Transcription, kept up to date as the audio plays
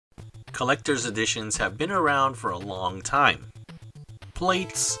Collector's editions have been around for a long time.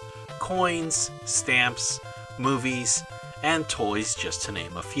 Plates, coins, stamps, movies, and toys, just to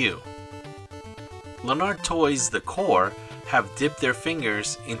name a few. Lanard Toys, the core, have dipped their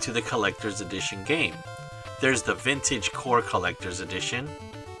fingers into the Collector's Edition game. There's the Vintage Core Collector's Edition,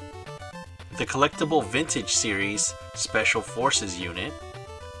 the Collectible Vintage Series Special Forces Unit,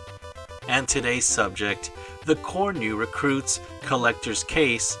 and today's subject, the Core New Recruits Collector's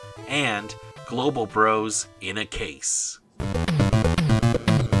Case and Global Bros in a Case.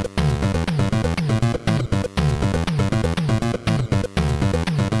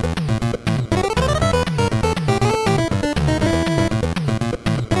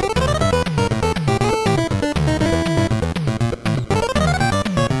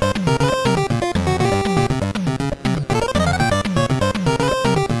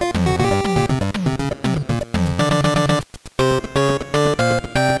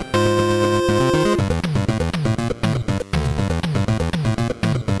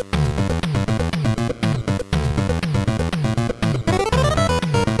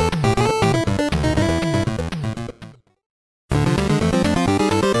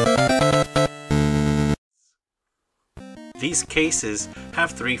 These cases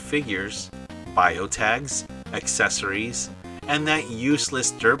have 3 figures, bio tags, accessories, and that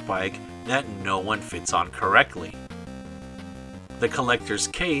useless dirt bike that no one fits on correctly. The collector's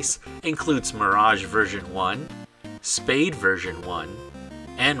case includes Mirage version 1, Spade version 1,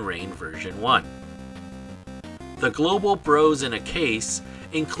 and Rain version 1. The Global Bros in a case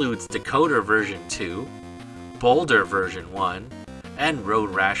includes Dakota version 2, Boulder version 1, and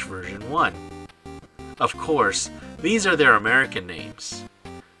Road Rash version 1. Of course, these are their American names.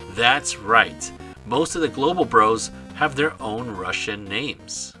 That's right, most of the Global Bros have their own Russian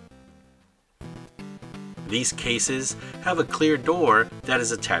names. These cases have a clear door that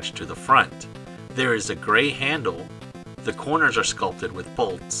is attached to the front. There is a gray handle, the corners are sculpted with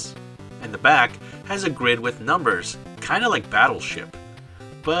bolts, and the back has a grid with numbers, kinda like Battleship,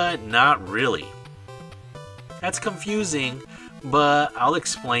 but not really. That's confusing, but I'll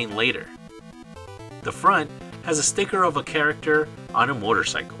explain later. The front has a sticker of a character on a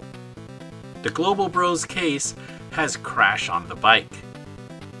motorcycle. The Global Bros case has Crash on the bike.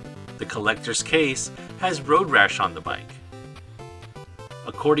 The collector's case has Road Rash on the bike.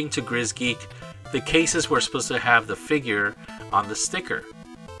 According to GrizzGeek, the cases were supposed to have the figure on the sticker.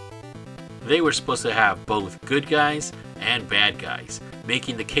 They were supposed to have both good guys and bad guys,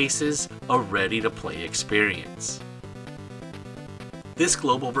 making the cases a ready-to-play experience. This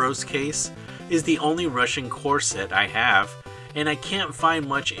Global Bros case is the only Russian core set I have, and I can't find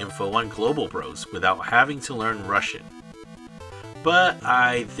much info on Global Bros without having to learn Russian. But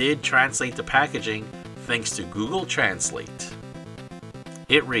I did translate the packaging thanks to Google Translate.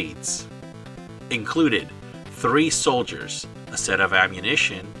 It reads, included 3 soldiers, a set of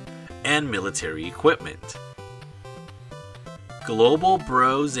ammunition, and military equipment. Global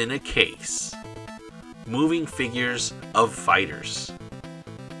Bros in a case. Moving figures of fighters.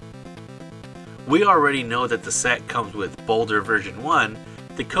 We already know that the set comes with Boulder version 1,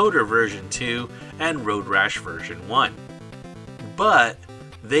 Dakota version 2, and Road Rash version 1. But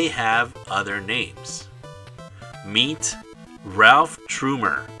they have other names. Meet Ralph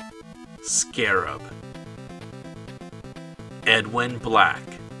Trumer, Scarab. Edwin Black,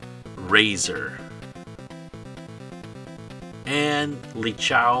 Razor. And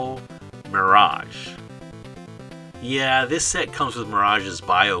Lichao Mirage. Yeah, this set comes with Mirage's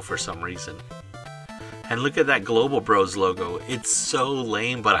bio for some reason. And look at that Global Bros logo. It's so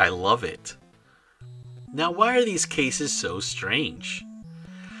lame, but I love it. Now, why are these cases so strange?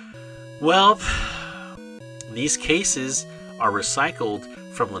 Well, these cases are recycled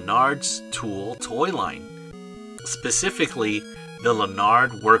from Lanard's tool toy line. Specifically, the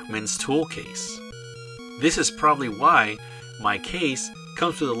Lanard Workman's Tool case. This is probably why my case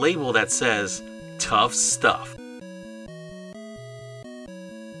comes with a label that says, Tough Stuff.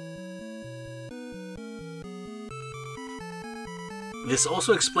 This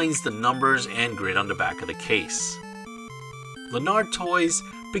also explains the numbers and grid on the back of the case. Lanard Toys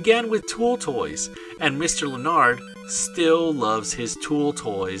began with tool toys, and Mr. Lanard still loves his tool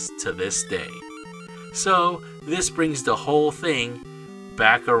toys to this day. So this brings the whole thing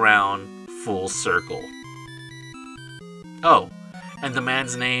back around full circle. Oh, and the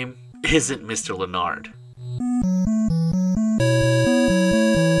man's name isn't Mr. Lanard.